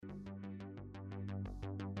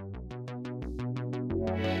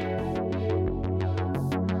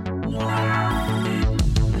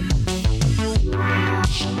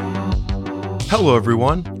Hello,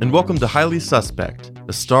 everyone, and welcome to Highly Suspect,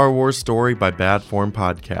 a Star Wars story by Bad Form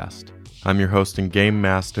podcast. I'm your host and game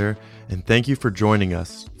master, and thank you for joining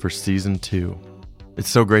us for Season 2. It's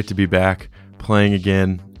so great to be back, playing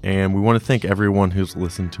again, and we want to thank everyone who's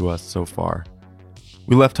listened to us so far.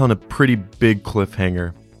 We left on a pretty big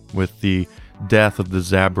cliffhanger with the death of the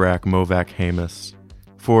Zabrak Movac Hamus.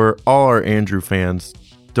 For all our Andrew fans,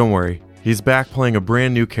 don't worry, he's back playing a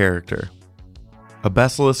brand new character. A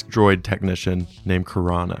Basilisk droid technician named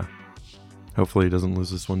Karana. Hopefully he doesn't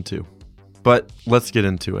lose this one too. But let's get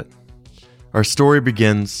into it. Our story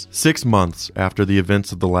begins 6 months after the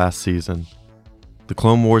events of the last season. The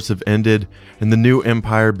Clone Wars have ended, and the new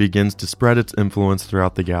Empire begins to spread its influence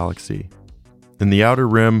throughout the galaxy. In the Outer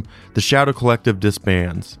Rim, the Shadow Collective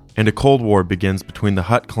disbands, and a Cold War begins between the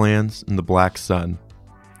Hutt clans and the Black Sun.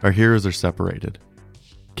 Our heroes are separated.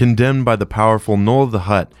 Condemned by the powerful Null of the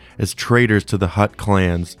Hutt as traitors to the Hutt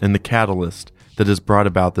clans and the catalyst that has brought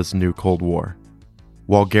about this new Cold War.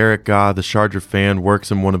 While Garrett Gah, the Sharger fan, works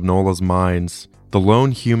in one of Nola's mines, the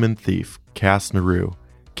lone human thief, Cass Naru,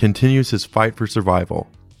 continues his fight for survival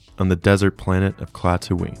on the desert planet of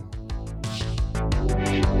Klaatuine.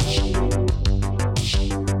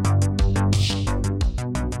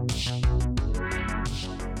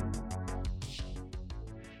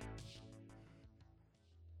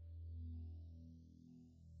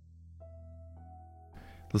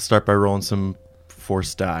 Let's start by rolling some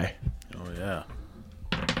force die. Oh, yeah.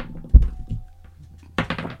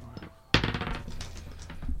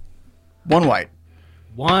 One white.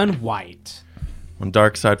 One white. One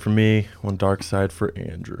dark side for me, one dark side for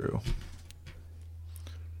Andrew.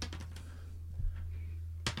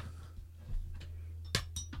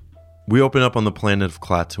 We open up on the planet of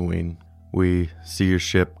Klaatuine. We see your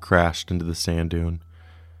ship crashed into the sand dune,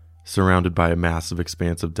 surrounded by a massive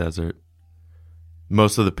expanse of desert.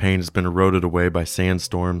 Most of the paint has been eroded away by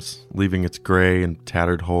sandstorms, leaving its gray and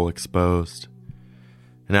tattered hull exposed.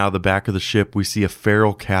 And out of the back of the ship, we see a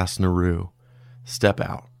feral Cass Naru step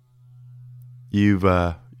out. You've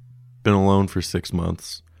been alone for 6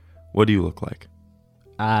 months. What do you look like?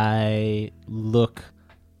 I look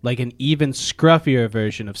like an even scruffier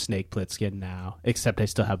version of Snake Plissken now, except I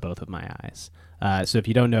still have both of my eyes. So if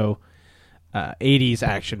you don't know 80s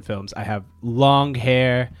action films, I have long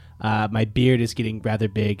hair. My beard is getting rather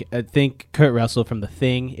big. Think Kurt Russell from The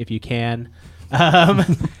Thing, if you can.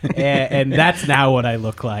 And that's now what I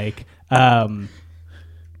look like.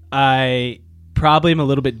 I probably am a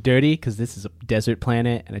little bit dirty because this is a desert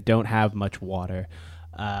planet and I don't have much water.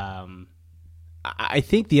 I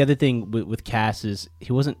think the other thing with Cass is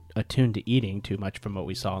he wasn't attuned to eating too much from what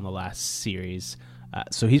we saw in the last series.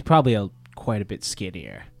 So he's probably quite a bit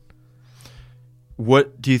skinnier.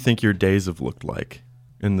 What do you think your days have looked like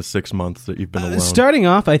in the 6 months that you've been alone? Starting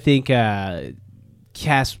off, I think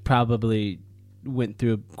Cass probably went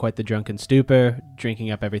through quite the drunken stupor,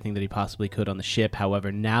 drinking up everything that he possibly could on the ship.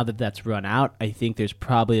 However, now that that's run out, I think there's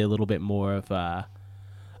probably a little bit more of a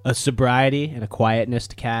sobriety and a quietness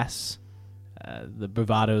to Cass. The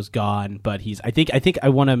bravado's gone, but I think I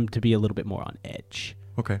want him to be a little bit more on edge.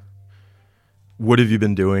 Okay. What have you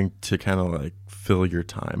been doing to kind of like fill your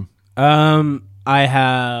time? I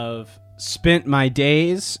have spent my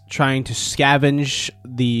days trying to scavenge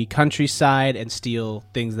the countryside and steal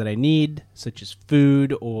things that I need, such as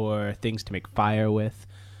food or things to make fire with.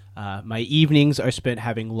 My evenings are spent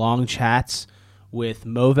having long chats with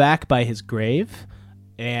Movac by his grave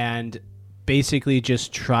and basically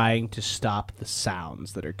just trying to stop the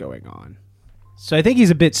sounds that are going on. So I think he's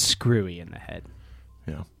a bit screwy in the head.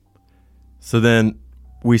 Yeah. So then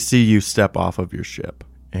we see you step off of your ship,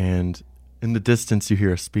 and in the distance you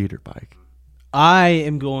hear a speeder bike. I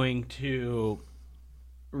am going to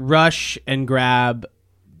rush and grab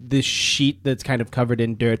this sheet that's kind of covered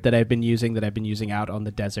in dirt that I've been using out on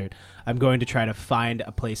the desert. I'm going to try to find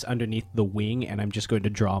a place underneath the wing, and I'm just going to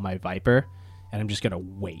draw my Viper, and I'm just going to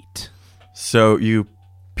wait. So you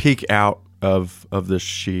peek out of this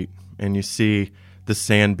sheet, and you see the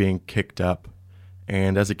sand being kicked up.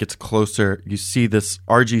 And as it gets closer, you see this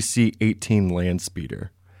RGC-18 land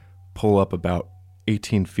speeder pull up about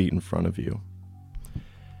 18 feet in front of you.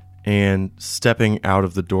 And stepping out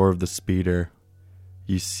of the door of the speeder,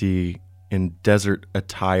 you see in desert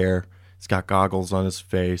attire, he's got goggles on his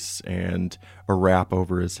face and a wrap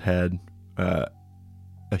over his head, a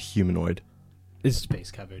humanoid. Is his face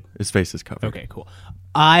covered? His face is covered. Okay, cool.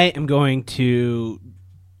 I am going to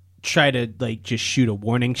try to just shoot a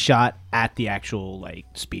warning shot at the actual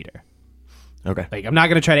speeder. Okay. I'm not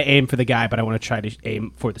going to try to aim for the guy, but I want to try to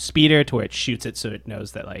aim for the speeder to where it shoots it so it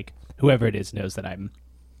knows that whoever it is knows that I'm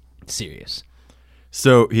serious.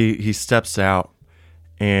 So he steps out,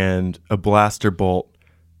 and a blaster bolt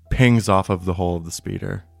pings off of the hull of the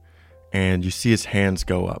speeder, and you see his hands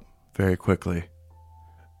go up very quickly.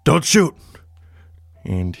 Don't shoot!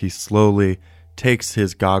 And he slowly takes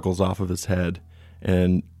his goggles off of his head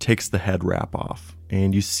and takes the head wrap off.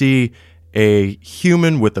 And you see a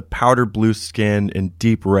human with a powder blue skin and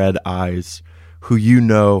deep red eyes who you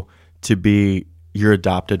know to be your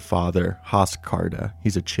adopted father, Hoskarda.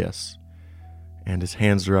 He's a Chiss. And his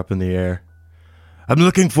hands are up in the air. I'm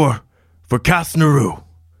looking for Kasnaru.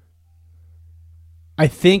 I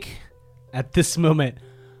think at this moment,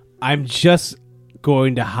 I'm just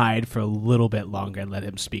going to hide for a little bit longer and let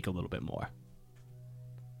him speak a little bit more.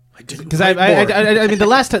 Because I mean, the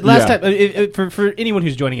last time, for anyone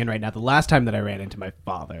who's joining in right now, the last time that I ran into my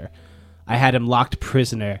father, I had him locked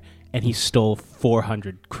prisoner, and he stole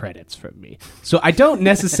 400 credits from me. So I don't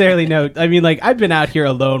necessarily know. I mean, like, I've been out here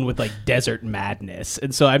alone with, like, desert madness,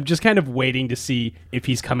 and so I'm just kind of waiting to see if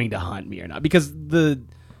he's coming to hunt me or not, because the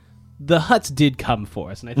Hutts did come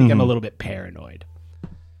for us, and I think I'm a little bit paranoid.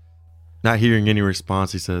 Not hearing any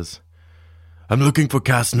response, he says, I'm looking for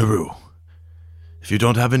Kasnaru. If you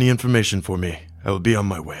don't have any information for me, I will be on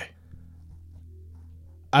my way.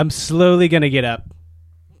 I'm slowly going to get up,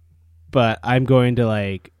 but I'm going to,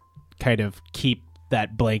 like, kind of keep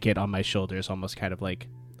that blanket on my shoulders, almost kind of like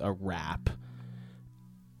a wrap.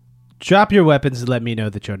 Drop your weapons and let me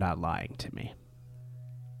know that you're not lying to me.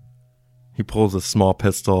 He pulls a small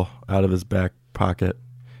pistol out of his back pocket,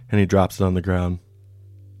 and he drops it on the ground.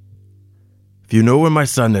 If you know where my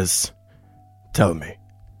son is, tell me.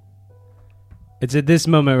 It's at this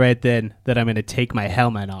moment right then that I'm going to take my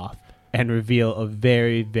helmet off and reveal a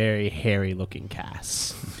very, very hairy-looking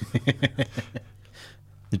Cass.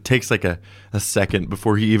 It takes like a second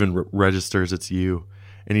before he even registers it's you,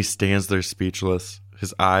 and he stands there speechless.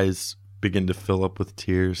 His eyes begin to fill up with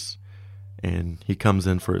tears, and he comes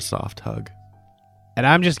in for a soft hug. And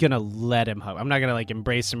I'm just going to let him hug. I'm not going to, like,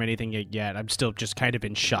 embrace him or anything yet. I'm still just kind of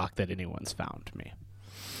in shock that anyone's found me.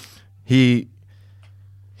 He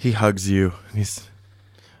hugs you, and he's,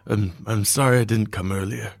 I'm sorry I didn't come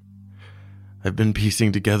earlier. I've been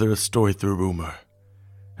piecing together a story through rumor,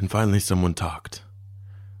 and finally someone talked.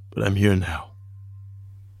 But I'm here now.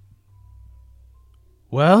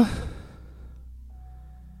 Well,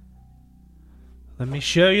 let me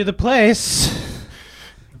show you the place.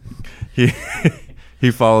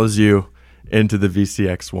 He follows you into the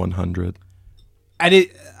VCX 100.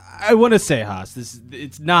 I want to say, Haas,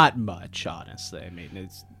 it's not much, honestly. I mean,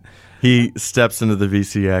 He steps into the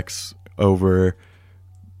VCX over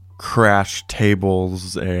crashed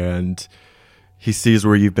tables, and he sees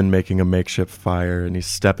where you've been making a makeshift fire, and he's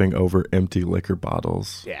stepping over empty liquor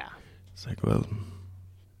bottles. Yeah. It's like, well,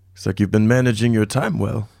 looks like you've been managing your time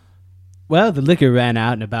well. Well, the liquor ran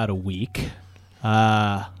out in about a week.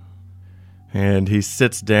 And he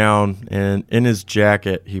sits down, and in his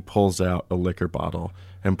jacket, he pulls out a liquor bottle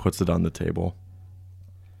and puts it on the table.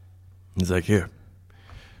 He's like, here,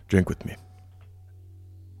 drink with me.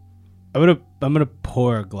 I'm gonna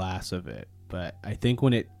pour a glass of it, but I think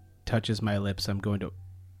when it touches my lips, I'm going to,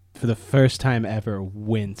 for the first time ever,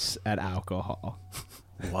 wince at alcohol.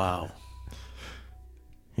 Wow.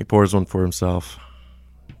 He pours one for himself.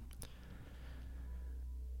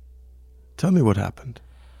 Tell me what happened.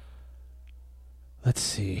 Let's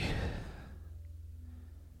see.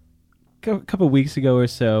 A couple weeks ago or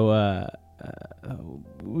so,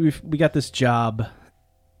 we got this job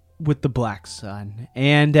with the Black Sun,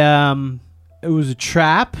 and it was a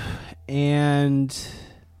trap, and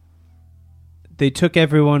they took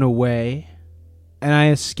everyone away, and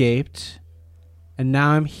I escaped, and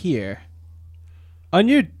now I'm here. In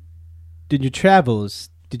your travels,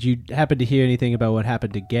 did you happen to hear anything about what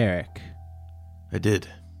happened to Garrick? I did.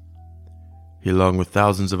 He, along with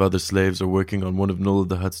thousands of other slaves, are working on one of Null of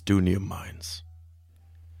the Hutt's Dunium mines.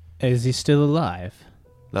 Is he still alive?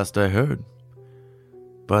 Last I heard.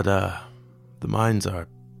 But, the mines are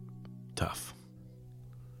tough.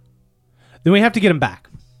 Then we have to get him back.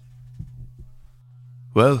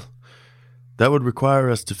 Well, that would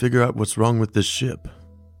require us to figure out what's wrong with this ship.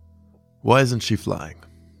 Why isn't she flying?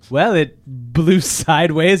 Well, it blew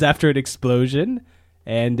sideways after an explosion,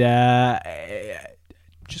 and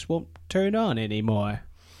just won't turn on anymore.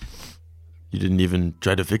 You didn't even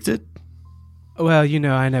try to fix it? Well,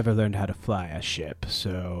 I never learned how to fly a ship,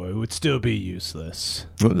 so it would still be useless.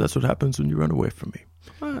 Well, that's what happens when you run away from me.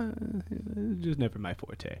 Just never my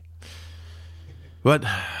forte. But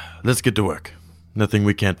let's get to work. Nothing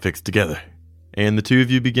we can't fix together. And the two of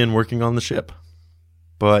you begin working on the ship.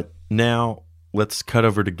 But now, let's cut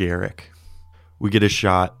over to Garrick. We get a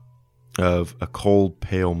shot of a cold,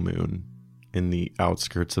 pale moon in the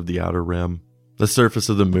outskirts of the outer rim. The surface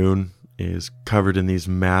of the moon is covered in these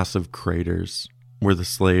massive craters where the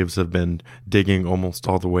slaves have been digging almost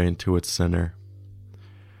all the way into its center.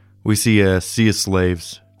 We see a sea of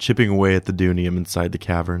slaves chipping away at the dunium inside the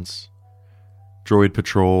caverns. Droid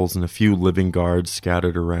patrols and a few living guards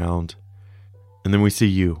scattered around. And then we see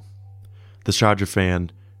you, the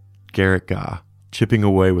Shadra-fan, Garrett Gah, chipping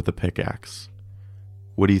away with a pickaxe.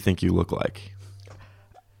 What do you think you look like?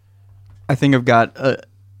 I think I've got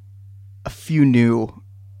a few new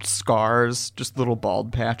scars, just little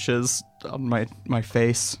bald patches on my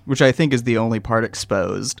face, which I think is the only part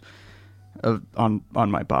exposed on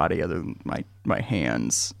my body other than my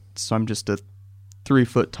hands. So I'm just a 3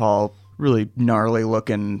 foot tall, really gnarly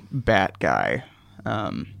looking bat guy.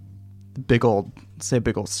 Big old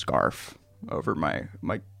scarf over my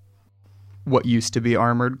what used to be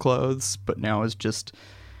armored clothes, but now is just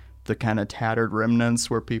the kind of tattered remnants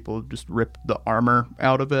where people just rip the armor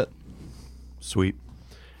out of it. Sweet.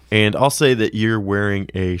 And I'll say that you're wearing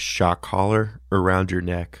a shock collar around your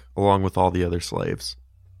neck, along with all the other slaves.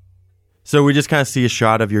 So we just kind of see a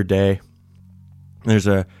shot of your day. There's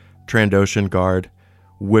a Trandoshan guard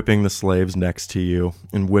whipping the slaves next to you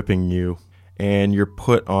and whipping you. And you're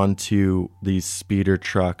put onto these speeder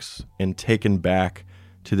trucks and taken back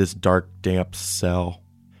to this dark, damp cell.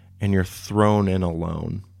 And you're thrown in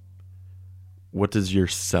alone. What does your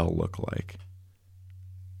cell look like?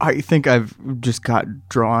 I think I've just got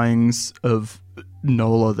drawings of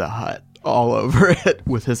Nola the Hutt all over it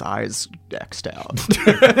with his eyes X'd out.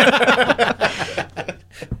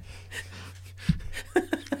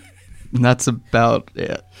 And that's about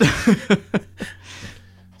it.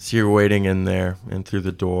 So you're waiting in there, and through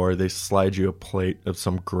the door, they slide you a plate of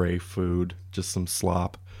some gray food, just some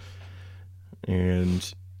slop.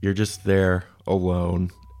 And you're just there alone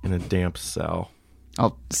in a damp cell.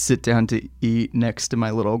 I'll sit down to eat next to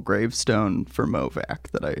my little gravestone for Movac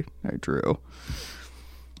that I drew.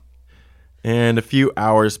 And a few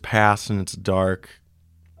hours pass and it's dark.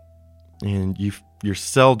 And your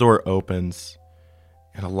cell door opens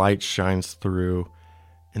and a light shines through.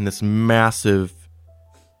 And this massive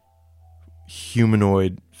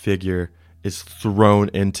humanoid figure is thrown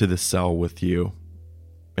into the cell with you.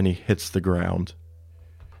 And he hits the ground.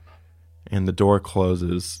 And the door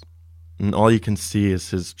closes. And all you can see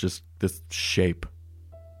is this shape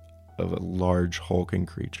of a large hulking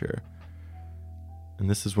creature. And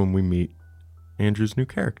this is when we meet Andrew's new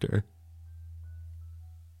character.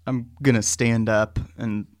 I'm gonna stand up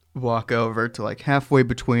and walk over to like halfway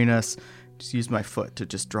between us, just use my foot to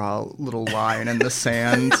just draw a little line in the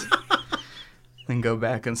sand, then go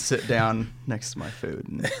back and sit down next to my food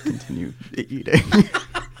and continue eating.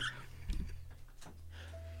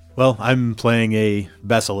 Well, I'm playing a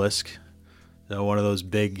Basilisk. One of those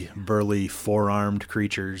big, burly, four-armed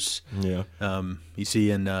creatures. Yeah. You see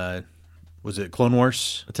in, was it Clone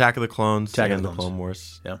Wars? Attack of the Clones Attack of and the the Clones. Clone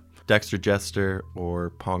Wars. Yeah. Dexter Jester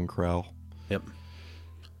or Pong Krell. Yep.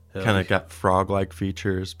 Kind of got frog-like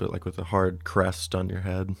features, but like with a hard crest on your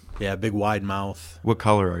head. Yeah, big wide mouth. What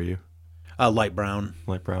color are you? Light brown.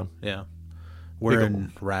 Light brown. Yeah.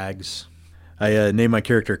 Wearing rags. I named my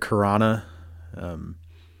character Karana,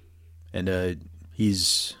 and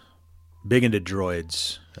he's big into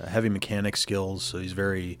droids, heavy mechanic skills, so he's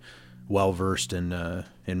very well versed in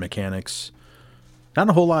mechanics. Not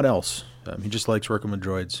a whole lot else. He just likes working with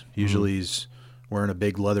droids. Usually he's wearing a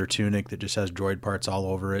big leather tunic that just has droid parts all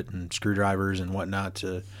over it and screwdrivers and whatnot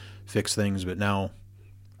to fix things, but now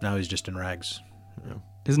he's just in rags. Yeah.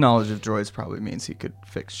 His knowledge of droids probably means he could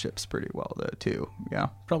fix ships pretty well, though, too. Yeah.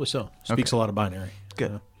 Probably so. Speaks a lot of binary.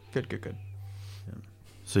 Good. Good.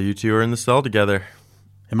 So you two are in the cell together.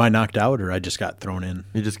 Am I knocked out or I just got thrown in?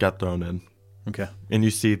 You just got thrown in. Okay. And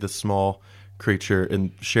you see the small creature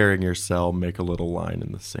and sharing your cell make a little line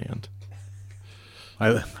in the sand.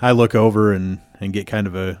 I look over and get kind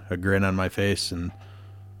of a grin on my face, and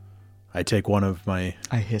I take one of my...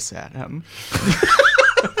 I hiss at him.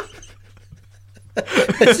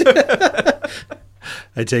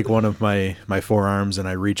 I take one of my forearms and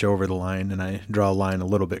I reach over the line and I draw a line a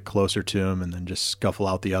little bit closer to him and then just scuffle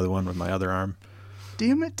out the other one with my other arm.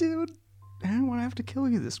 Damn it, dude. I don't want to have to kill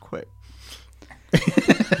you this quick.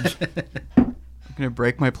 I'm going to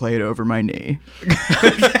break my plate over my knee. This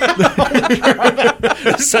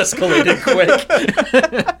escalated quick.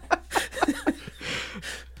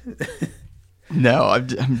 No,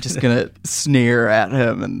 I'm just going to sneer at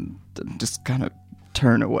him and just kind of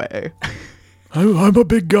turn away. I'm a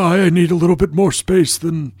big guy. I need a little bit more space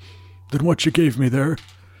than what you gave me there.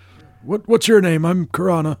 What's your name? I'm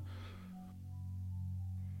Karana.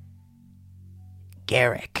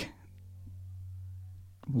 Garrick.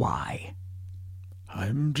 Why?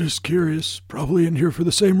 I'm just curious. Probably in here for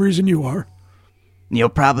the same reason you are. You'll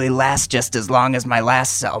probably last just as long as my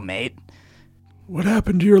last cellmate. What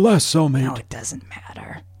happened to your last cellmate? No, it doesn't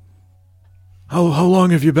matter. How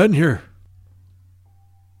long have you been here?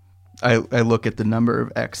 I look at the number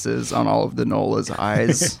of X's on all of the Nola's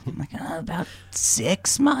eyes. I'm like, about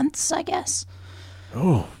 6 months, I guess.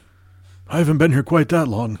 Oh, I haven't been here quite that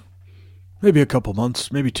long. Maybe a couple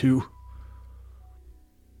months, maybe 2.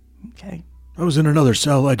 Okay. I was in another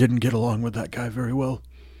cell. I didn't get along with that guy very well.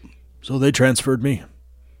 So they transferred me.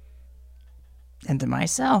 Into my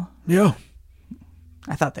cell? Yeah.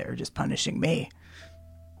 I thought they were just punishing me.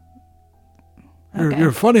 You're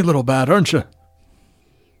a funny little bat, aren't you?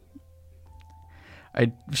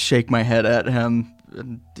 I shake my head at him.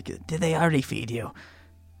 Did they already feed you?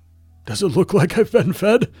 Does it look like I've been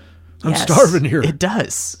fed? I'm Yes. starving here. It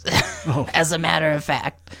does. As a matter of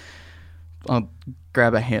fact. I'll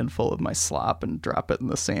grab a handful of my slop and drop it in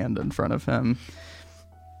the sand in front of him.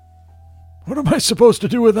 What am I supposed to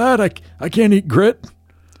do with that? I can't eat grit.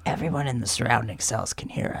 Everyone in the surrounding cells can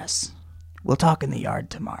hear us. We'll talk in the yard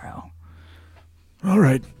tomorrow. All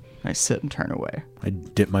right. I sit and turn away. I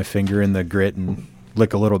dip my finger in the grit and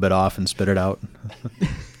lick a little bit off and spit it out.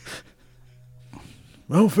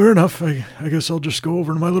 Well, fair enough. I guess I'll just go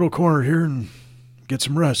over to my little corner here and get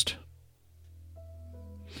some rest.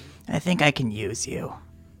 I think I can use you.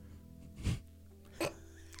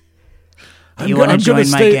 I'm You want to gonna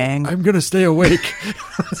join my stay- gang? I'm going to stay awake.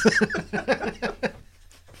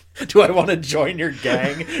 Do I want to join your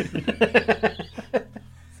gang?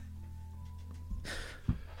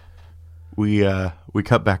 We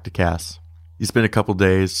cut back to Cass. You spend a couple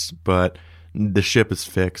days, but the ship is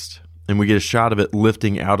fixed, and we get a shot of it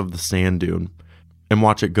lifting out of the sand dune and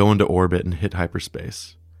watch it go into orbit and hit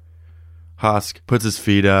hyperspace. Husk puts his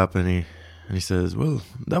feet up and he says, "Well,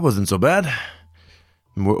 that wasn't so bad.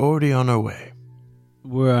 And we're already on our way.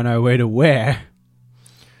 We're on our way to where?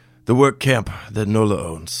 The work camp that Nola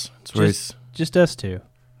owns. It's where Just us two.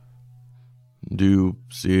 do you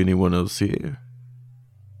see anyone else here?"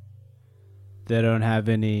 They don't have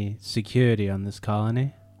any security on this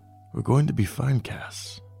colony. We're going to be fine,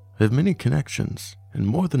 Cass. I have many connections, and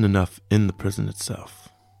more than enough in the prison itself.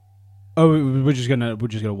 Oh, we're just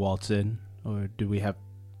gonna waltz in, or do we have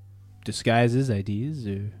disguises, IDs,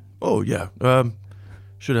 or? Oh, yeah.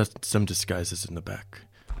 Should have some disguises in the back.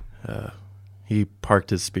 He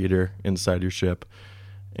parked his speeder inside your ship,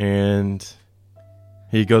 and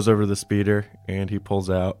he goes over to the speeder, and he pulls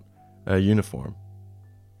out a uniform,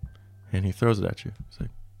 and he throws it at you. He's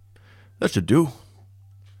like, "That should do."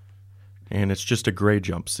 And it's just a gray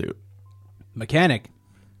jumpsuit. Mechanic.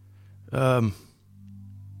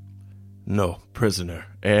 No, prisoner.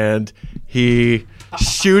 And he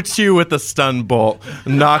shoots you with a stun bolt,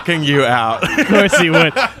 knocking you out. Of course he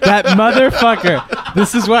would. That motherfucker.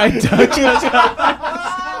 This is why I don't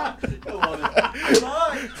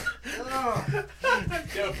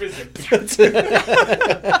trust.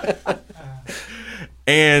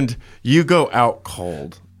 And you go out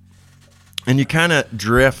cold. And you kind of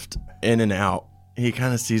drift in and out. He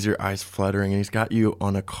kind of sees your eyes fluttering, and he's got you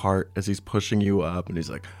on a cart as he's pushing you up. And he's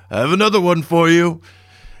like, "I have another one for you."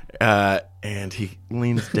 And he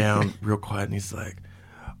leans down real quiet, and he's like,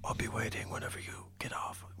 "I'll be waiting whenever you get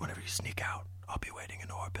off, whenever you sneak out. I'll be waiting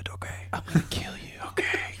in orbit, okay? I'm going to kill you.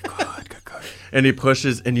 Okay, good. And he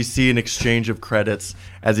pushes, and you see an exchange of credits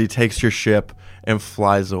as he takes your ship and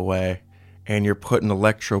flies away. And you're put in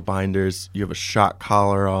electro binders. You have a shock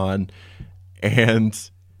collar on, and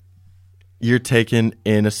you're taken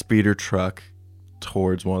in a speeder truck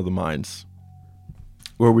towards one of the mines.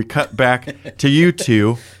 Where we cut back to you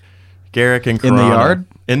two, Garrick and Karana. In the yard?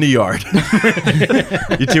 In the yard.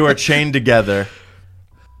 You two are chained together,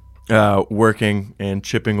 working and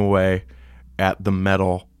chipping away at the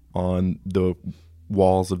metal on the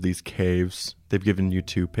walls of these caves. They've given you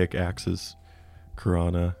 2 pickaxes,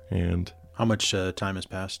 Karana, and... How much time has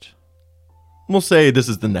passed? We'll say this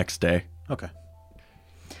is the next day. Okay.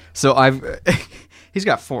 So he's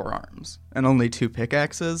got 4 arms and only 2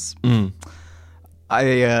 pickaxes.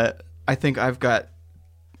 I think I've got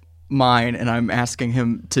mine, and I'm asking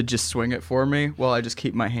him to just swing it for me while I just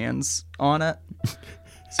keep my hands on it.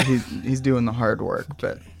 So he's doing the hard work,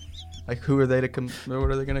 but like, who are they to what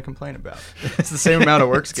are they going to complain about? It's the same amount of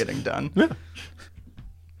work's getting done. Yeah.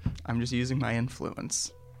 I'm just using my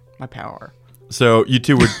influence, my power. So you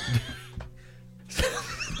two were...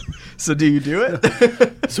 So do you do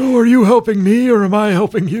it? So are you helping me, or am I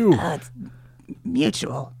helping you? It's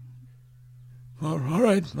mutual. All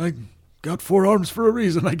right. I got 4 arms for a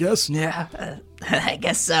reason, I guess. Yeah. I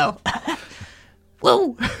guess so.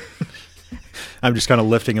 Whoa. I'm just kind of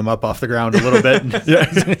lifting him up off the ground a little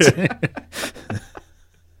bit.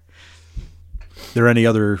 There any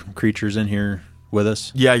other creatures in here with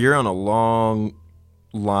us? Yeah, you're on a long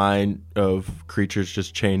line of creatures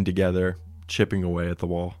just chained together, chipping away at the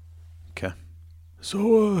wall. Okay.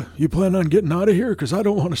 So, you plan on getting out of here? Because I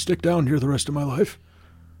don't want to stick down here the rest of my life.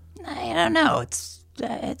 I don't know.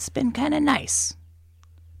 It's been kind of nice.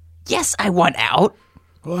 Yes, I want out.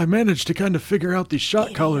 Well, I managed to kind of figure out these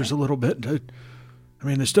shot collars a little bit. I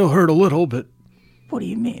mean, they still hurt a little, but What do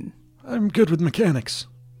you mean? I'm good with mechanics.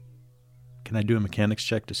 Can I do a mechanics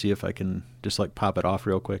check to see if I can just like pop it off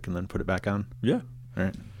real quick and then put it back on? Yeah. All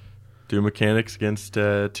right. Do mechanics against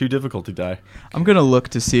 2 difficulty die. I'm gonna look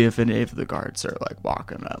to see if any of the guards are like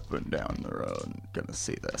walking up and down the road. Gonna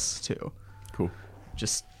see this too. Cool.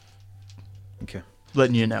 Just Okay.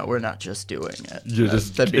 letting you know we're not just doing it. You're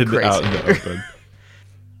just that'd be in the- crazy. out in the open.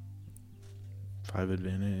 5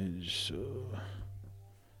 advantage. So...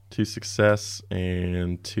 2 success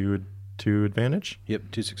and 2 advantage. Yep,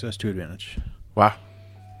 2 success, 2 advantage. Wow.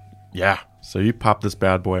 Yeah. So you pop this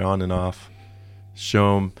bad boy on and off,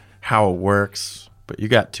 show him how it works, but you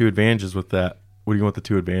got 2 advantages with that. What do you want the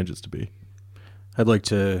 2 advantages to be? I'd like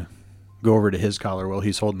to go over to his collar while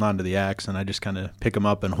he's holding on to the axe, and I just kind of pick him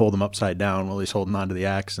up and hold him upside down while he's holding on to the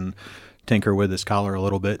axe and tinker with his collar a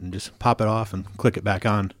little bit and just pop it off and click it back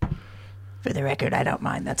on. For the record, I don't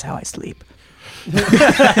mind. That's how I sleep.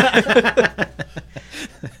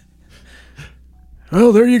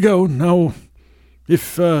 Well, there you go. Now,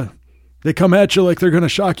 if they come at you like they're going to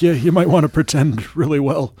shock you, you might want to pretend really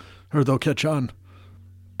well, or they'll catch on.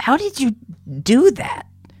 How did you do that?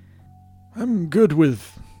 I'm good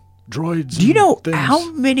with droids. Do you know things.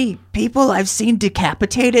 how many people I've seen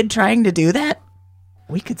decapitated trying to do that?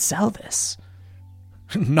 We could sell this.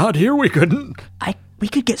 Not here, we couldn't. We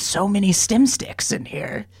could get so many stim sticks in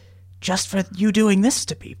here just for you doing this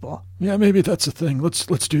to people. Yeah, maybe that's a thing. Let's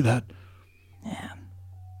do that.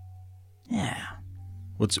 Yeah.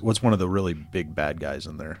 What's one of the really big bad guys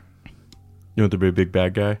in there? You want the big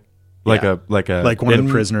bad guy? Like Yeah. like Like one of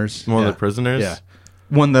the prisoners. One Yeah. of the prisoners? Yeah.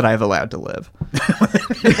 One that I've allowed to live.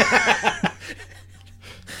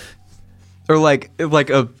 Or like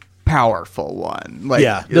a powerful one. Like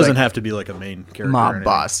Yeah, it doesn't like have to be like a main character. or mob anything.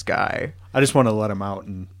 boss guy. I just want to let him out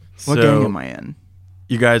and What So- gang am I in?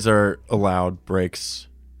 You guys are allowed breaks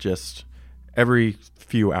just every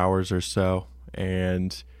few hours or so,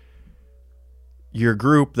 and your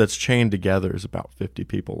group that's chained together is about 50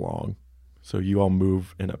 people long. So you all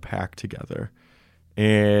move in a pack together,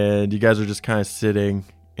 and you guys are just kind of sitting,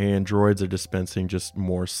 and droids are dispensing just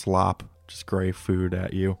more slop, just gray food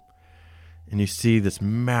at you. And you see this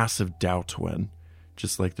massive Dao twin,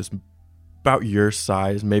 just like this, about your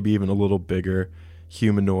size, maybe even a little bigger,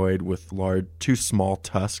 humanoid with 2 small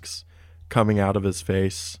tusks coming out of his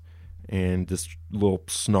face, and this little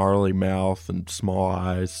snarly mouth and small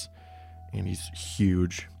eyes, and he's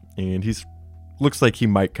huge, and he's looks like he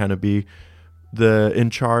might kind of be in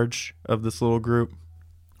charge of this little group.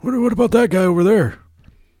 What about that guy over there?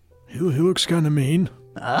 He looks kind of mean.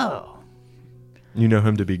 Oh, You know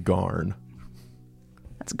him to be Garn.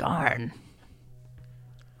 that's Garn.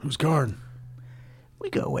 Who's Garn? We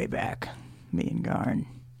go way back, me and Garn.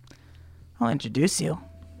 I'll introduce you.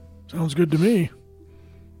 Sounds good to me.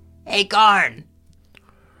 Hey, Garn.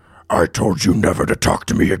 I told you never to talk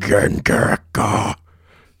to me again, Garrick.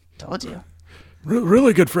 Told you.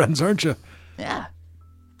 Really good friends, aren't you? Yeah.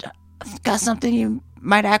 I've got something you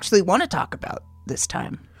might actually want to talk about this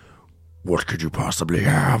time. What could you possibly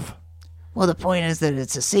have? Well, the point is that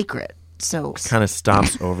it's a secret. So, Kind of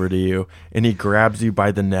stomps over to you, and he grabs you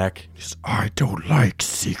by the neck. He's, I don't like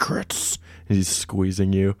secrets. And he's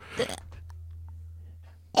squeezing you.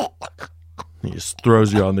 He just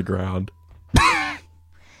throws you on the ground.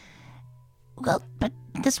 well, but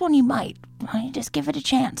this one you might. Why don't you just give it a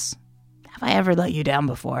chance? Have I ever let you down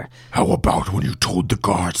before? How about when you told the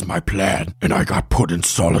guards my plan and I got put in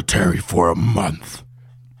solitary for a month?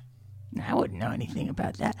 I wouldn't know anything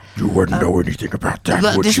about that. You wouldn't know anything about that,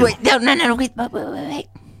 Look, would just you? wait. No, wait.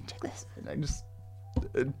 Check this. And I just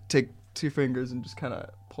take 2 fingers and just kind of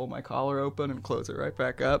pull my collar open and close it right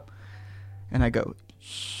back up. And I go,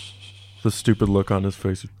 The stupid look on his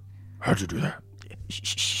face. how'd you do that?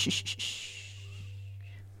 Shh.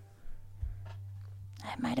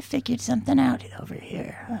 I might have figured something out over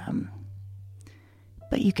here.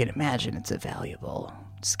 But you can imagine it's a valuable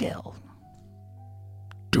skill.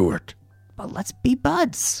 Do it. But let's be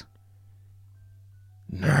buds.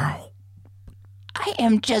 Now. I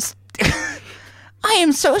am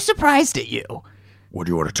so surprised at you. What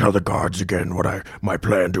do you want to tell the guards again? My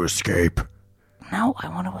plan to escape? No, I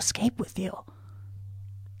want to escape with you.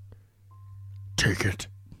 Take it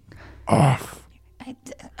off.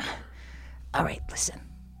 All right, listen.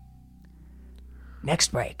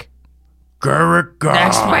 Next break. Garrick,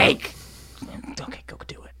 Next break. Okay, go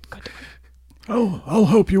do it. Go do it. I'll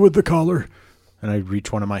help you with the collar. And I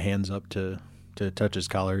reach one of my hands up to touch his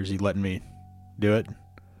collar. Is he letting me do it?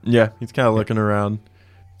 Yeah, he's kind of looking around.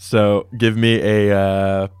 So give me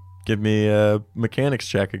a mechanics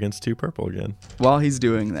check against 2 purple again. While he's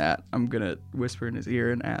doing that, I'm gonna whisper in his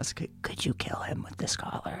ear and ask, Could you kill him with this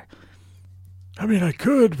collar? I mean, I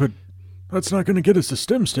could, but that's not going to get us the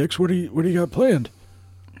stim sticks. What do you got planned?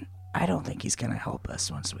 I don't think he's going to help us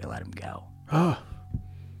once we let him go.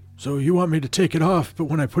 So you want me to take it off, but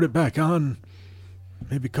when I put it back on,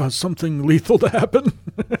 maybe cause something lethal to happen?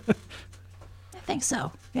 I think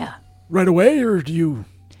so, yeah. Right away, or do you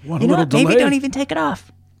want You a know little what? delay? Maybe don't even take it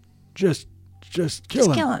off. Just kill Just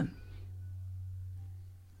him. kill him.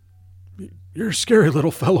 You're a scary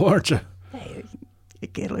little fellow, aren't you? Hey,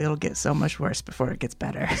 it'll get so much worse before it gets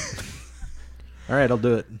better. All right, I'll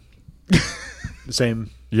do it. The same.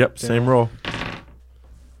 Yep, same roll.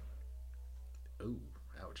 Ooh,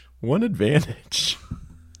 ouch. 1 advantage.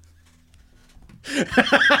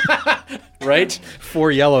 Right?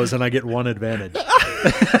 4 yellows and I get 1 advantage.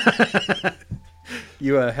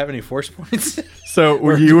 You have any force points? So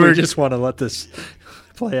Or you do we were just want to let this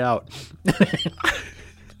play out?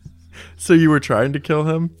 So you were trying to kill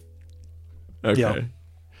him? Okay. Yeah.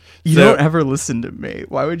 "You So- don't ever listen to me.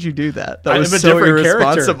 Why would you do that? That I'm was a so different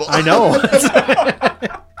irresponsible." character. I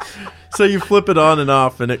know. So you flip it on and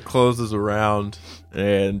off, and it closes around,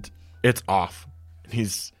 and it's off.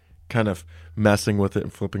 He's kind of messing with it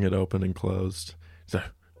and flipping it open and closed. So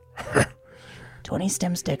 20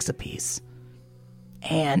 stem sticks apiece.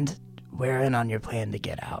 And we're in on your plan to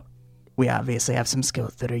get out. We obviously have some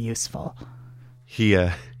skills that are useful. he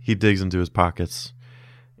digs into his pockets,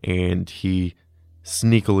 and he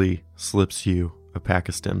sneakily slips you a pack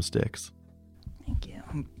of stem sticks. Thank you.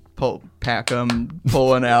 Pack them,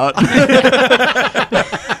 pulling out. Go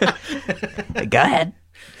ahead.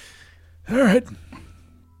 All right.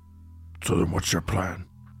 So then what's your plan?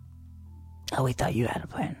 Oh, we thought you had a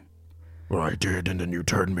plan. Well, I did, and then you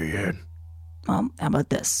turned me in. Well, how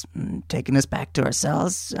about this? Taking us back to our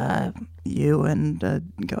cells, you and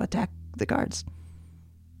go attack the guards.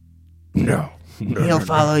 No. He'll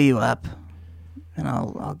follow you up, and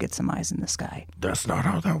I'll get some eyes in the sky. That's not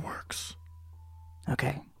how that works.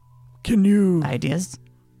 Okay. Can you Ideas?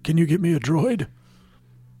 get me a droid?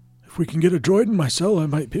 If we can get a droid in my cell, I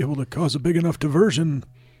might be able to cause a big enough diversion.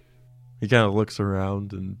 He kind of looks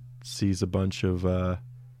around and sees a bunch of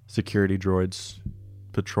security droids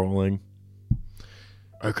patrolling.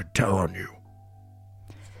 I could tell on you.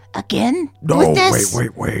 Again? No, With this?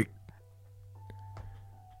 wait.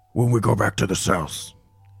 When we go back to the cells,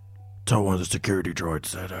 tell one of the security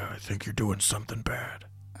droids that I think you're doing something bad.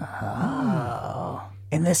 Oh.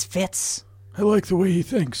 And this fits. I like the way he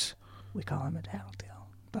thinks. We call him a tattletale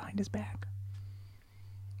behind his back.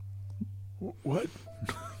 What?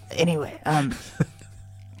 Anyway,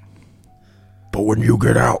 But when you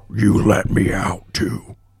get out, you let me out,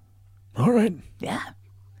 too. All right. yeah.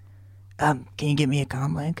 Can you get me a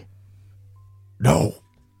comm link? No.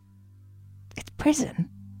 It's prison.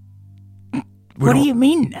 We What do don't- you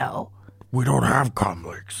mean, no? We don't have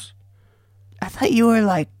comlinks. I thought you were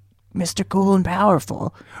like Mr. Cool and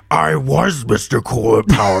Powerful. I was Mr. Cool and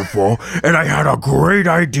Powerful, and I had a great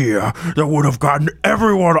idea that would have gotten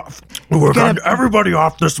everyone off, everybody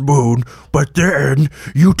off this moon, but then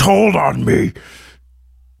you told on me.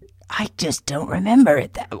 I just don't remember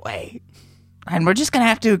it that way. And we're just going to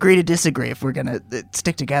have to agree to disagree if we're going to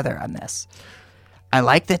stick together on this. I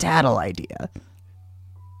like the tattle idea.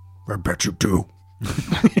 I bet you do.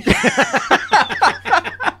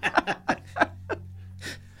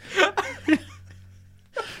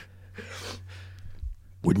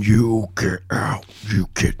 When you get out, you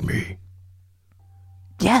get me.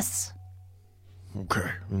 Yes. Okay.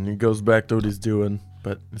 And he goes back to what he's doing,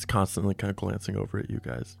 but is constantly kind of glancing over at you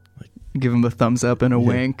guys. Like, Give him a thumbs up and a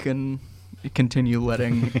wink, and continue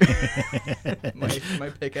letting my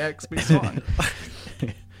pickaxe be swung.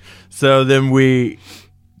 so then we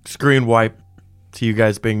screen wipe to you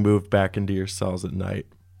guys being moved back into your cells at night.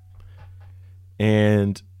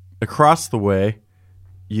 And across the way,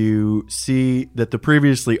 you see that the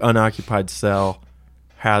previously unoccupied cell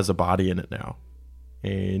has a body in it now.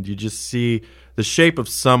 And you just see the shape of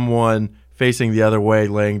someone facing the other way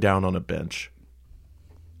laying down on a bench.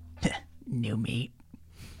 New meat.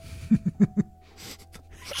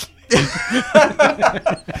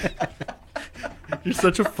 You're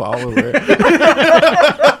such a follower.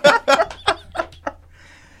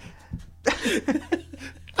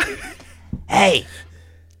 Hey,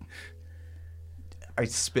 I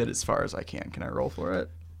spit as far as I can. Can I roll for it?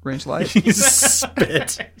 Range light?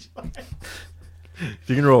 Spit.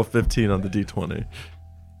 You can roll a 15 on the d20.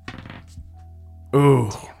 Ooh,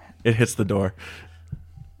 it hits the door.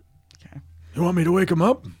 You want me to wake him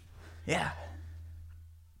up? yeah.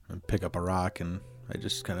 I pick up a rock and I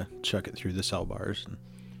just kind of chuck it through the cell bars. And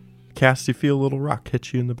Cass, you feel a little rock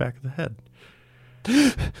hit you in the back of the head.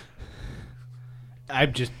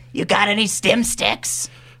 I'm just. You got any stim sticks?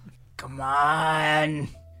 Come on.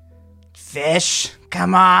 Fish,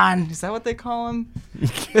 come on. Is that what they call him?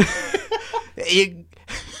 You,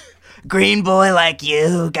 green boy like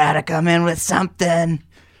you gotta come in with something.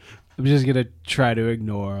 I'm just gonna try to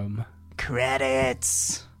ignore him.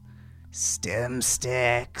 Credits, stim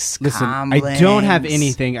sticks, Listen, I don't have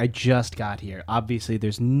anything. I just got here. Obviously,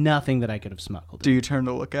 there's nothing that I could have smuggled. Do you turn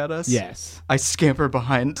to look at us? Yes. I scamper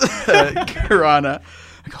behind Karana.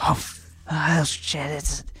 I go, oh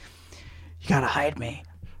shit, you gotta hide me.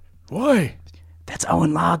 Why? That's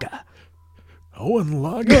Owen Laga. Owen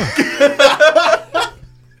Laga?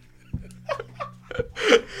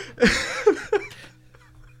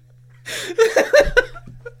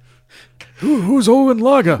 Who's Owen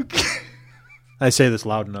Laga? I say this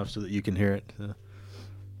loud enough so that you can hear it.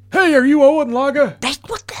 Hey, are you Owen Laga?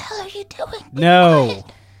 What the hell are you doing? No.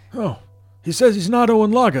 Oh, he says he's not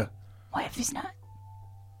Owen Laga. What if he's not?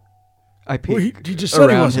 I peek Well, he just said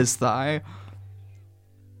he around wasn't. his thigh.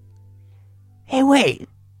 Hey, wait.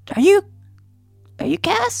 Are you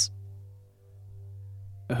Cass?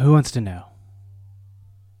 Who wants to know?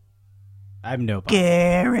 I'm nobody.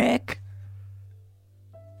 Garrick.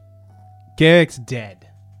 Garrick's dead.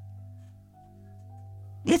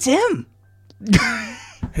 It's him.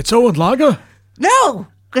 It's Owen Laga? No,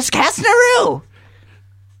 it's Cass Naru.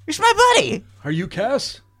 He's my buddy. Are you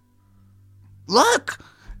Cass? Look.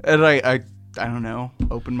 And I don't know,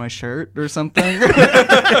 open my shirt or something.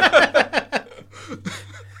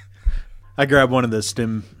 I grab one of the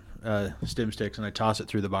stim sticks and I toss it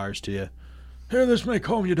through the bars to you. Here, this may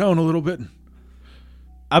calm you down a little bit.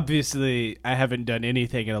 Obviously, I haven't done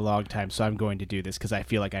anything in a long time, so I'm going to do this because I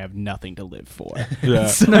feel like I have nothing to live for. Yeah.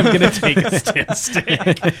 So I'm going to take a stim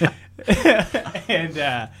stick. and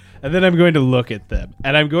then I'm going to look at them.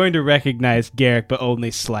 And I'm going to recognize Garrick, but only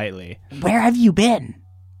slightly. Where have you been?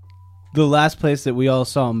 The last place that we all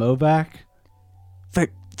saw Movac, For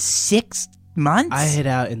 6 months? I hid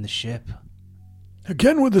out in the ship.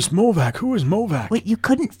 Again with this Movac. Who is Movac? Wait, you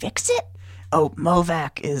couldn't fix it? Oh,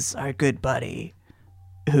 Movac is our good buddy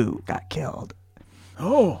who got killed.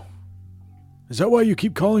 Oh. Is that why you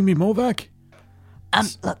keep calling me Movac?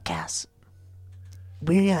 Look, Cass.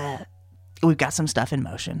 We've got some stuff in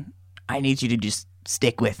motion. I need you to just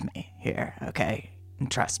stick with me here, okay? And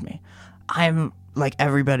trust me. I'm like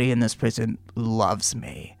everybody in this prison loves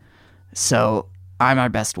me. So I'm our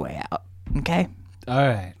best way out, okay? All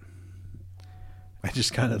right. I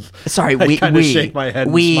just kind of Sorry, I we kind of shake my head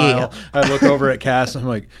and smile. I look over at Cass and I'm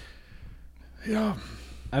like, Yeah.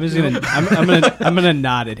 I'm just gonna I'm gonna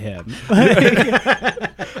nod at him.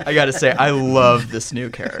 I gotta say, I love this new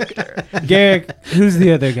character. Garrick, who's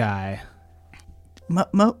the other guy?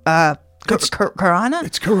 Karana?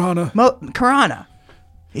 It's Karana. Karana.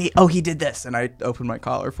 He did this, and I opened my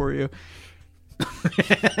collar for you.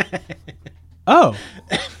 Oh.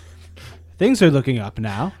 Things are looking up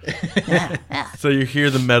now. So you hear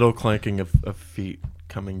the metal clanking of feet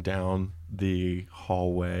coming down the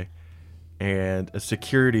hallway, and a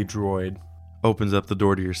security droid opens up the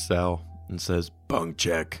door to your cell and says, "Bunk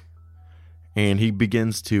check." And he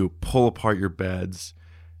begins to pull apart your beds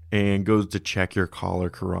and goes to check your collar,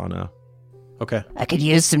 Karana. okay. I could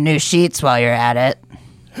use some new sheets while you're at it.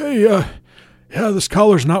 Hey, yeah, this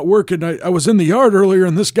collar's not working. I was in the yard earlier,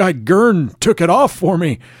 and this guy Gurn took it off for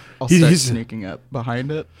me. I'll start He's- sneaking up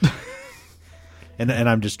behind it. And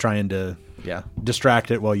I'm just trying to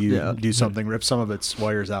distract it while you Yeah. do something, rip some of its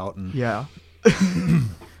wires out and Yeah.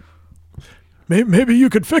 Maybe you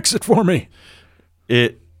could fix it for me.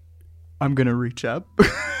 I'm gonna reach up.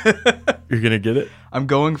 You're gonna get it? I'm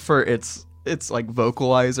going for its like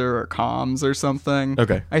vocalizer or comms or something.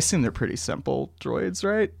 Okay. I assume they're pretty simple droids,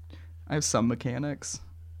 right? I have some mechanics.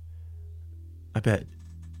 I bet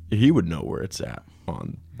he would know where it's at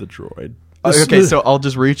on the droid. Okay, so I'll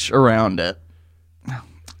just reach around it.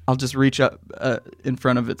 I'll just reach up in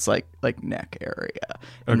front of its like neck area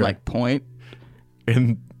and Okay. like point.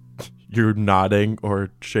 And you're nodding or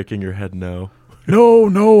shaking your head no.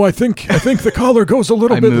 No, I think the collar goes a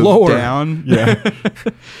little I bit move lower. down. Yeah.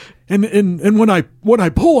 And when I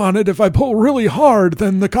pull on it, if I pull really hard,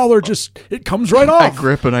 then the collar it comes right I off.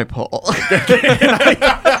 grip and I pull.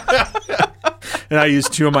 And I use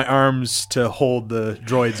two of my arms to hold the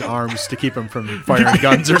droid's arms to keep him from firing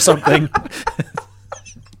guns or something.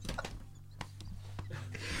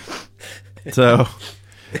 So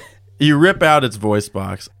you rip out its voice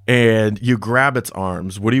box and you grab its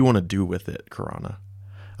arms. What do you want to do with it, Karana?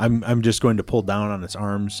 I'm just going to pull down on its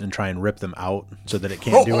arms and try and rip them out so that it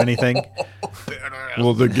can't do anything.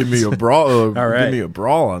 Well, then give me a brawl. All right. Give me a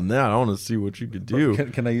brawl on that. I want to see what you could do.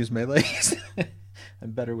 Can I use melee? I'm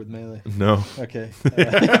better with melee. No. Okay.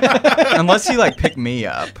 Unless you like pick me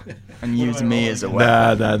up and use me as a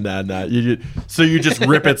weapon. Nah. So you just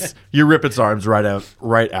rip its arms right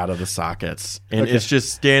out of the sockets, and it's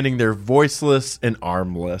just standing there, voiceless and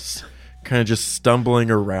armless, kind of just stumbling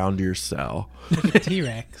around your cell. Like a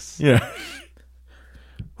T-Rex. Yeah.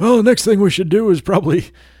 Well, the next thing we should do is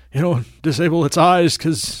probably, disable its eyes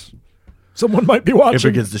because someone might be It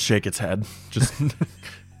watching. begins to shake its head. Just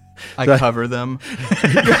I cover them.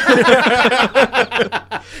 I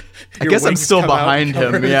guess I'm still behind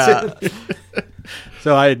him. Yeah.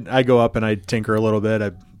 So I go up and I tinker a little bit.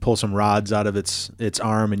 I pull some rods out of its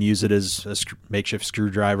arm and use it as a makeshift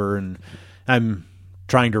screwdriver, and I'm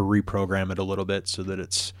trying to reprogram it a little bit so that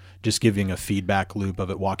it's just giving a feedback loop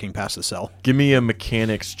of it walking past the cell. give me a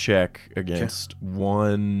mechanics check against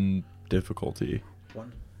 1 difficulty.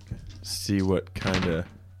 1. See what kind of.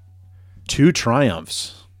 2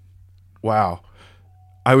 triumphs. Wow.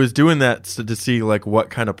 I was doing that to see like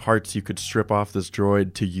what kind of parts you could strip off this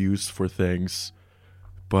droid to use for things,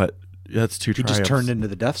 but that's 2 You triumphs. just turned into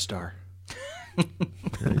the Death Star. Yeah,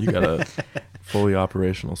 you got a fully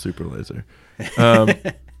operational super laser.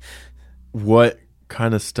 What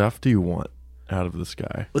kind of stuff do you want out of this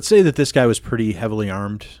guy? Let's say that this guy was pretty heavily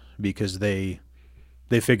armed because they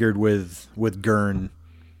figured with Gurn,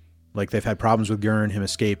 like they've had problems with Gurn, him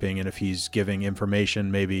escaping, and if he's giving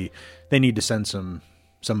information, maybe they need to send some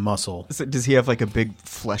muscle. So does he have like a big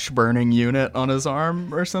flesh burning unit on his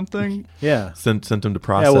arm or something? Yeah. Sent him to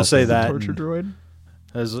process. Yeah, we'll say that. Torture droid?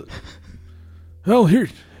 As, Well, here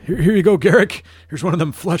you go, Garrick. Here's one of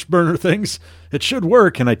them flesh burner things. It should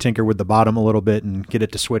work. can I tinker with the bottom a little bit and get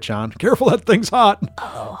it to switch on? Careful, that thing's hot.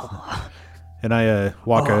 And I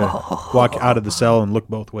walk out of the cell and look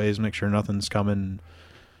both ways, make sure nothing's coming.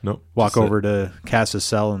 Nope. Walk just sit. over to Cass's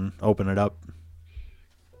cell and open it up.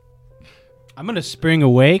 I'm going to spring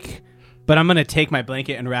awake, but I'm going to take my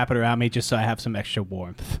blanket and wrap it around me just so I have some extra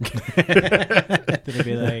warmth. Then it'd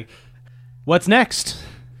be like, what's next?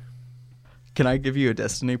 Can I give you a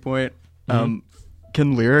destiny point?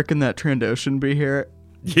 Can Lyric and that Trandoshan be here?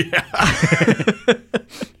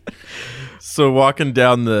 So walking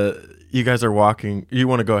down you guys are walking. You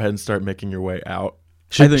want to go ahead and start making your way out.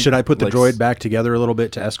 Should I put the like droid back together a little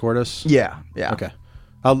bit to escort us? Yeah. Okay.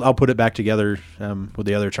 I'll put it back together with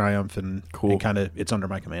the other Triumph, and Cool. it's under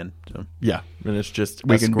my command. So Yeah, and it's just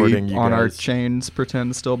We can escorting be you on our guys. chains,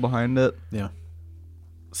 pretend still behind it. yeah,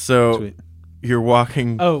 So sweet. you're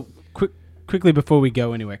walking. Oh, quickly before we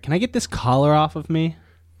go anywhere, can I get this collar off of me?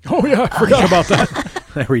 Oh, yeah, I forgot about that.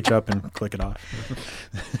 I reach up and click it off.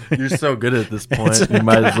 You're so good at this point. You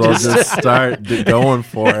might as well just start going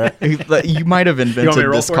for it. You might have me to invented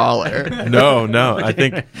roll this for it? collar. No. I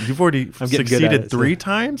think you've already getting good at succeeded it, 3 so-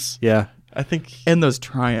 times. Yeah, I think. And those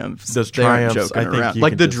triumphs. Those they aren't triumphs, joking I think around. you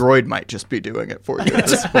Like can the just- droid might just be doing it for you at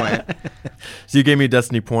this point. So you gave me a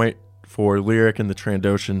destiny point for Lyric and the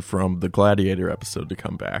Trandoshan from the Gladiator episode to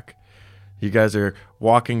come back. You guys are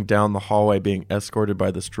walking down the hallway being escorted by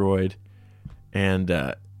this droid, and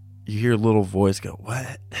you hear a little voice go,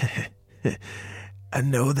 "What? I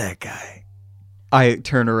know that guy. I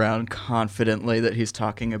turn around confidently that he's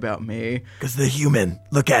talking about me. Because the human,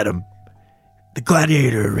 look at him. The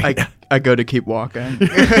gladiator arena. I go to keep walking.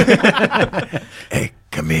 Hey,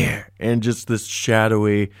 come here. And just this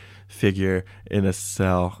shadowy figure in a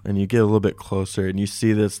cell, and you get a little bit closer, and you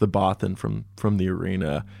see this the Bothan from the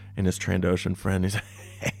arena and his Trandoshan friend. He's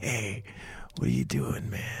like, Hey, what are you doing,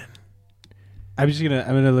 man? I'm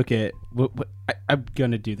gonna look at I'm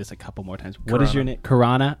gonna do this a couple more times. What is your name?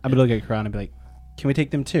 Karana. I'm gonna look at Karana and be like, can we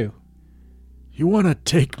take them too? You want to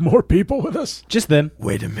take more people with us? Just them.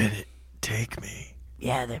 Wait a minute. Take me.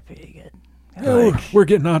 Yeah, they're pretty good. No, we're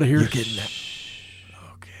getting out of here. You're getting that.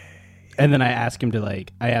 And then I ask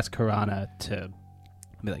Karana to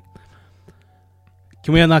be like,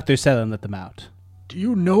 can we unlock their cell and let them out? Do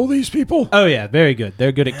you know these people? Oh yeah, very good.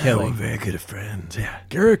 They're good at Oh, we're killing. very good at friends. Yeah.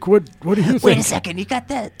 Garrick, what do you Wait a think? second, you got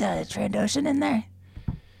the Trandoshan in there?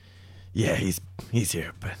 Yeah, he's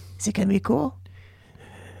here, but Is it gonna be cool?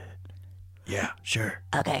 yeah, sure.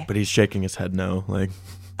 Okay. But he's shaking his head no. Like,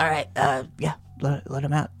 All right. Yeah. Let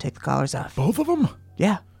him out. Take the collars off. Both of them?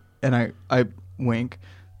 Yeah. And I wink.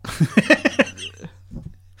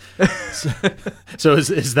 So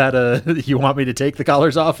is that you want me to take the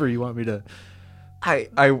collars off, or you want me to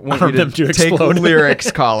I want Arm you them to take explode.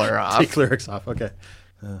 Lyric's collar off. take lyrics off? Okay.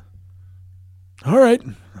 All right.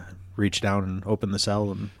 Reach down and open the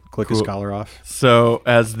cell and click his Cool. collar off. so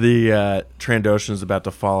as the Trandoshan is about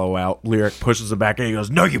to follow out, Lyric pushes him back and he goes,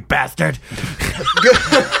 No, you bastard!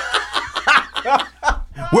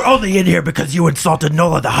 We're only in here because you insulted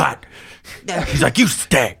Nola the Hut. He's like, you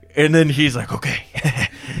stay. and then he's like, Okay.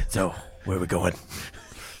 So, where are we going?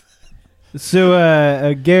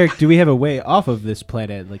 So, Garrick, do we have a way off of this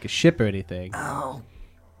planet, like a ship or anything?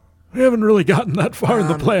 We haven't really gotten that far in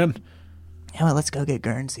the plan. Yeah, well, let's go get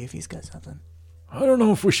Gurn, see if he's got something. I don't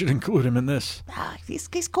know if we should include him in this. He's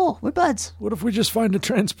cool. We're buds. What if we just find a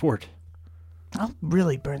transport? I'll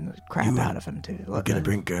really burn the crap out of him, too. We're gonna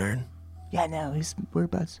bring Gurn? Yeah, no, we're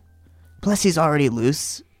buds. Plus, he's already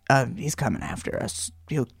loose. He's coming after us.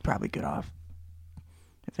 He'll probably get off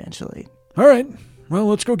eventually. All right. Well,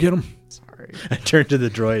 let's go get him. Sorry. I turn to the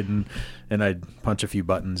droid and I'd punch a few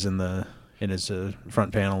buttons in his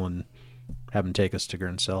front panel and have him take us to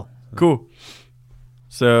Gurn's cell. cool.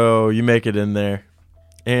 So you make it in there.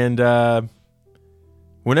 And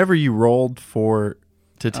whenever you rolled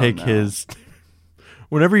to take his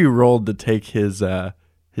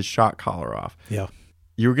shock collar off, Yeah,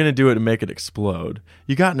 you were going to do it and make it explode.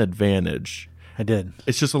 You got an advantage. I did.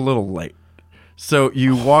 It's just a little late. So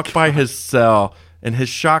you walk by his cell, and his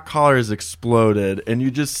shock collar is exploded, and you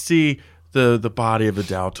just see the body of the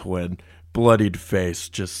Dow twin, bloodied face,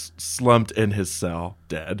 just slumped in his cell,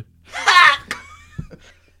 dead.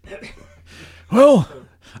 Well,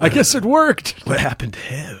 I guess it worked. What happened to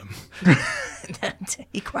him?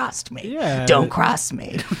 He crossed me. Yeah. Don't cross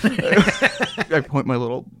me. I point my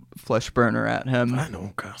little flesh burner at him. I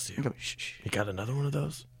know, cross you. Shh, shh. You got another one of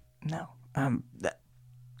those? No.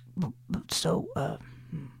 So,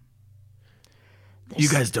 You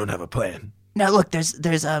guys don't have a plan. now look,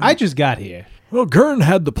 there's I just got here. Well, Gurn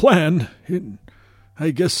had the plan.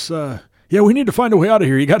 I guess, yeah, we need to find a way out of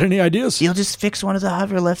here. You got any ideas? you'll just fix one of the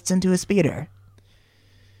hover lifts into a speeder.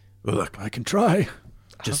 Well, look, I can try.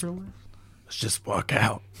 let's just walk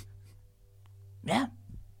out. Yeah.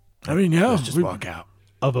 I mean, yeah. Let's just walk out.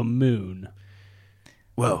 Of a moon.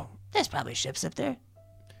 Well, There's probably ships up there.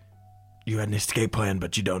 you had an escape plan,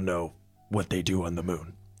 but you don't know what they do on the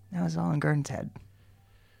moon. That was all in Gurn's head.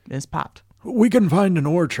 It's popped. We can find an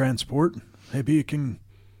ore transport. Maybe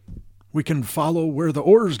we can follow where the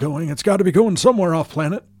ore's going. It's got to be going somewhere off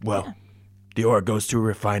planet. Well, the ore goes to a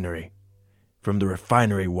refinery. From the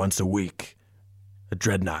refinery once a week, a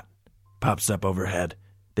dreadnought pops up overhead.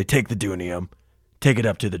 They take the Dunium, take it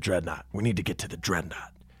up to the dreadnought. We need to get to the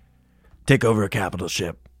dreadnought. Take over a capital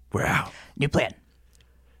ship. We're out. New plan.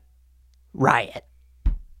 Riot.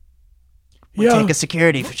 Yeah, Take a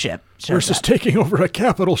security ship. shows versus up. taking over a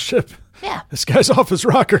capital ship. Yeah. This guy's off his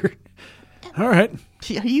rocker. All right.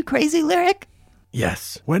 Are you crazy, Lyric?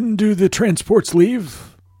 Yes. When do the transports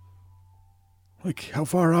leave? Like, how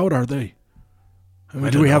far out are they? I mean, I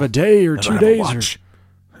do don't we have know. a day or I don't 2 have a days? watch.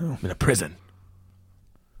 I'm in a prison.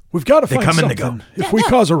 We've got to They find come and they something. go. If we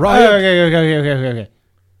cause a riot, Okay.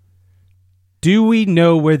 Do we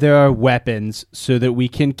know where there are weapons so that we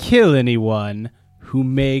can kill anyone who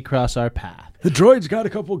may cross our path? the droid's got a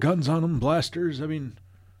couple guns on them, blasters. I mean,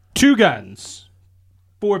 2 guns.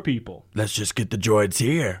 4 people. Let's just get the droids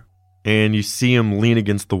here. And you see him lean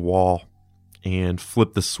against the wall and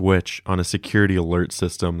flip the switch on a security alert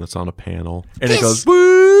system that's on a panel. And it goes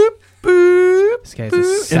boop, boop, This guy's a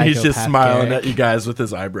boop. And he's just psychopath, smiling Garrick. at you guys with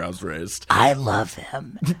his eyebrows raised. I love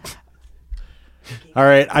him. All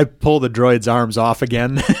right, I pull the droid's arms off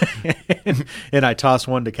again, and I toss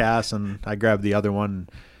one to Cass, and I grab the other one.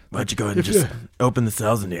 Why don't you go ahead and just open the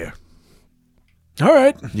cells in here? all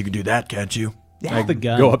right. You can do that, can't you? Yeah. The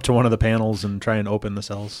gun. Go up to one of the panels and try and open the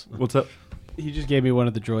cells. What's up? He just gave me one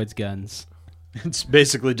of the droid's guns. It's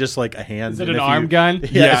basically just like a hand. Is it and an if arm you- gun?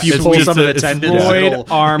 Yeah, if you it's pull just some of the it's tendons, Droid it'll-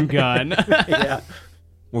 arm gun. yeah.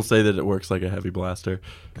 We'll say that it works like a heavy blaster.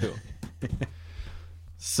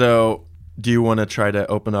 So, do you want to try to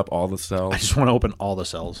open up all the cells? I just want to open all the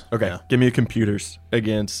cells. Okay, Yeah. give me a computers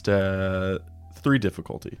against 3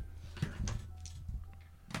 difficulty.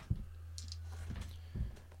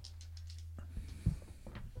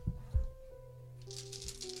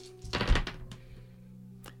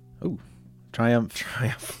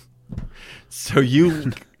 Triumph. So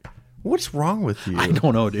you What's wrong with you? I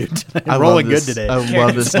don't know, dude. I I'm rolling love this. good today. I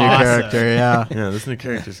love this new Awesome. character. Yeah. Yeah, this new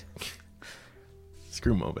character's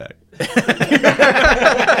screw Mo back.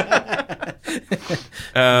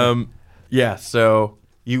 Yeah, so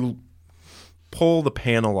you pull the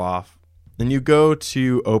panel off, and you go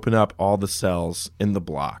to open up all the cells in the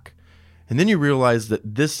block. And then you realize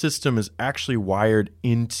that this system is actually wired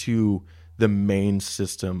into the main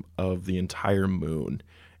system of the entire moon.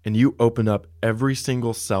 And you open up every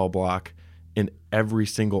single cell block in every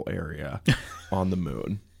single area on the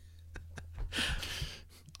moon.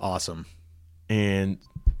 Awesome. And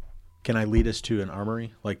Can I lead us to an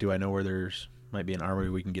armory? Like, do I know where there's might be an armory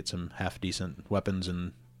we can get some half decent weapons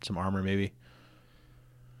and some armor, maybe?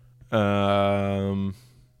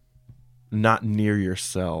 not near your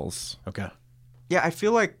cells. Okay. Yeah, I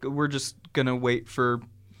feel like we're just gonna wait for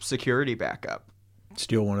security backup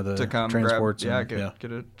Steal one of the to come transports. grab. Yeah, and,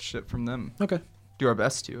 get a ship from them. Okay. Do our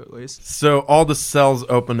best to, at least. So all the cells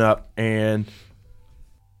open up, and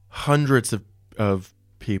hundreds of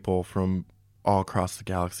people from all across the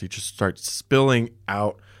galaxy just start spilling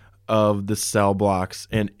out of the cell blocks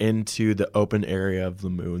and into the open area of the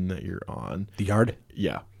moon that you're on. The yard?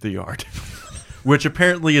 Yeah, the yard. Which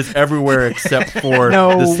apparently is everywhere except for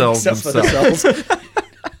No, the cells Except for themselves. the cells.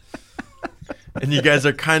 And you guys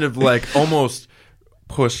are kind of like almost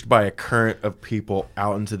pushed by a current of people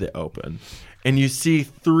out into the open. And you see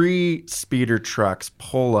 3 speeder trucks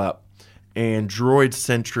pull up and droid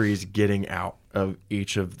sentries getting out of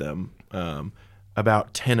each of them,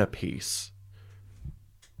 about 10 apiece.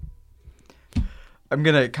 I'm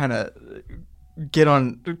gonna kind of get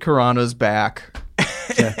on Karana's back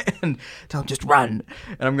and tell him just run.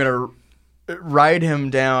 And I'm gonna ride him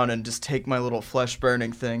down and just take my little flesh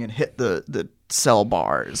burning thing and hit the cell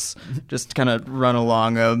bars. Just kind of run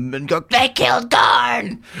along them and go. They killed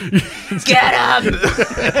Garn! Get him!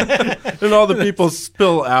 And all the people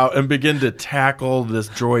spill out and begin to tackle this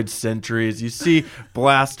droid sentries. You see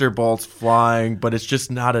blaster bolts flying, but it's just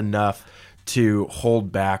not enough to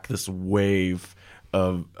hold back this wave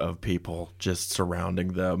of people just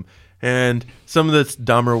surrounding them. And some of the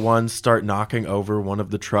dumber ones start knocking over one of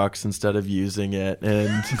the trucks instead of using it.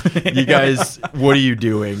 And you guys, what are you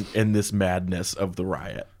doing in this madness of the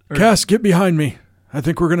riot? Cass, get behind me. I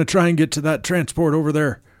think we're going to try and get to that transport over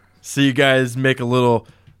there. So you guys make a little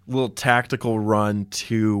tactical run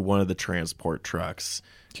to one of the transport trucks.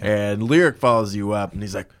 And Lyric follows you up, and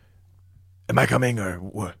he's like, am I coming or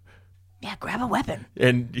what? Yeah, grab a weapon.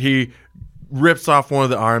 And he rips off one of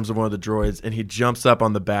the arms of one of the droids, and he jumps up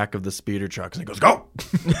on the back of the speeder trucks, and he goes, go!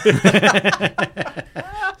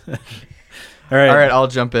 All right. All right, I'll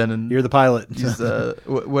jump in and You're the pilot. use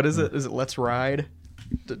what is it? Is it Let's Ride?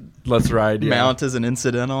 Let's ride, yeah. Mount as an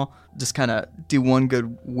incidental. Just kind of do one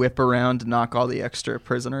good whip around to knock all the extra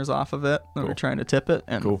prisoners off of it that we're trying to tip it.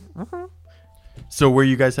 And Cool. So where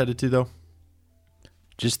you guys headed to, though?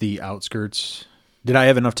 Just the outskirts. Did I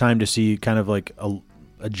have enough time to see kind of like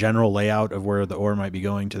a general layout of where the ore might be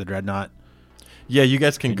going to the Dreadnought? Yeah, you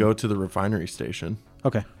guys can go to the refinery station.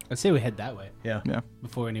 Okay. I'd say we head that way Yeah. yeah.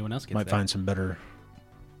 before anyone else gets Might there. find some better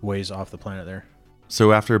ways off the planet there.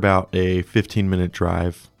 So after about a 15-minute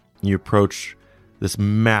drive, you approach this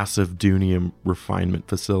massive Dunium refinement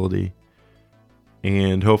facility.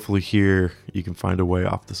 And hopefully here you can find a way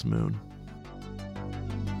off this moon.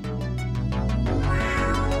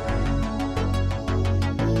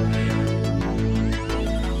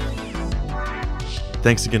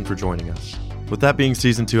 Thanks again for joining us. With that being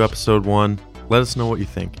Season 2, Episode 1, let us know what you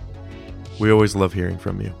think. We always love hearing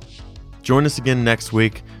from you. Join us again next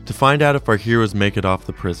week to find out if our heroes make it off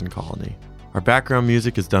the prison colony. Our background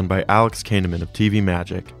music is done by Alex Kahneman of TV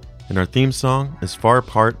Magic, and our theme song is Far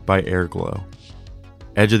Apart by Airglow.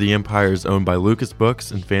 Edge of the Empire is owned by Lucas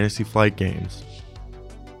Books and Fantasy Flight Games.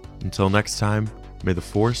 Until next time, may the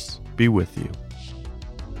Force be with you.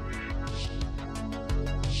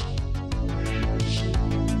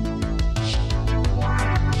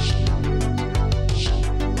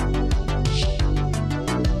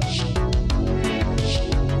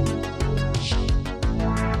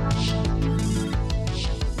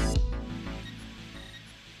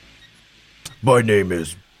 My name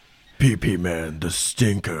is PP Man the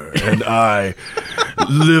Stinker, and I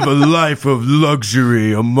live a life of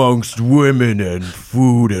luxury amongst women and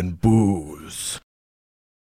food and booze.